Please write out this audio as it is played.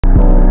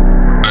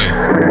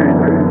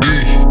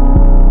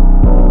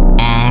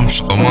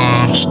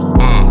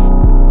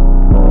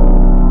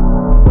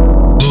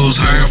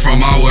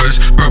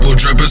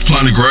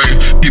money great.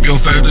 Keep your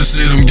faith to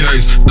see them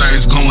gates.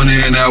 Things going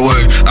in that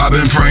way. I've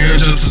been praying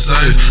just to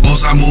save.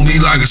 Most I move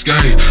me like a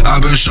skate.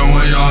 I've been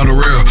showing y'all the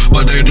real,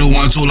 but they do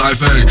 1, 2 like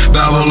fake.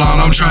 Babylon,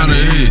 I'm trying to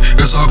eat.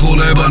 It's all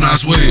Kool-Aid, but not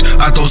sweet.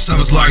 I throw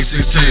sevens like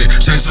 16.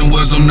 Chasing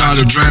wisdom, not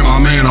a dream.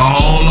 I mean a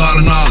whole lot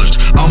of knowledge.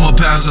 I'ma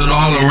pass it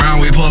all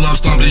around. We pull up,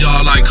 stomp to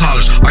y'all like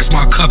college. Ice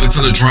my cup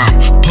into the drown.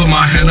 Put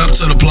my hand up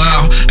to the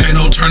plow. Ain't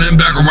no turning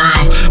back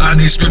around. I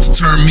need script to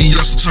turn me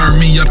up, to turn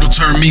me up, to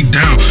turn me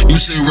down. You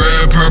see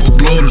red, purple,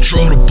 blow the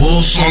troll, the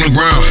bulls on the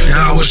ground.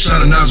 Yeah, I was shot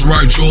and that's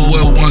right, Joe.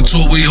 Well, 1,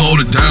 2, we hold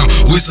it down.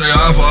 We say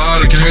eye for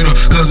eye the kingdom,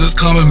 cause it's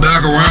coming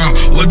back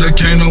around. With the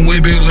kingdom, we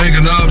be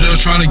linking up,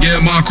 just trying to get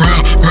my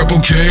crown.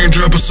 Purple king,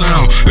 drip a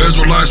sound.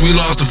 Israelites, we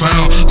lost the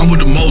found. I'm with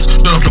the most,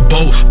 straight off the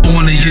boat.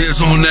 Born the years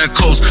on that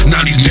coast.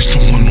 Now these niggas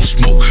don't want no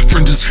smoke.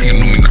 Fringes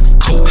hanging on me like a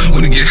coat.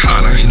 When it get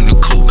hot, I ain't in the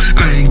coat.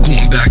 I ain't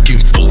going back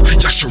and forth.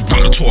 Y'all should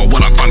run a tour.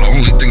 What I follow,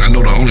 only thing I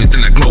know, the only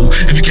thing that glow.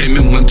 If you came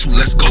in 1, 2,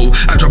 let's go.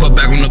 I drop a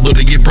bag on the boat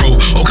to get bro.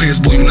 Okay,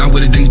 it's boy, you not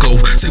with it, then go.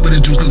 Say with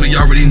the juice, cause we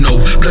already know.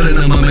 Blood in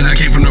the mum and I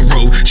came from the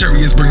road.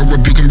 Chariots bring a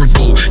rebuke and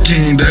revolt.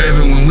 King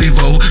David when we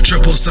vote.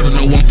 777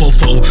 no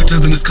 144.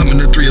 Judgment is coming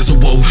to 3 as a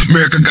woe.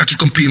 America got you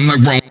competing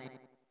like Rome.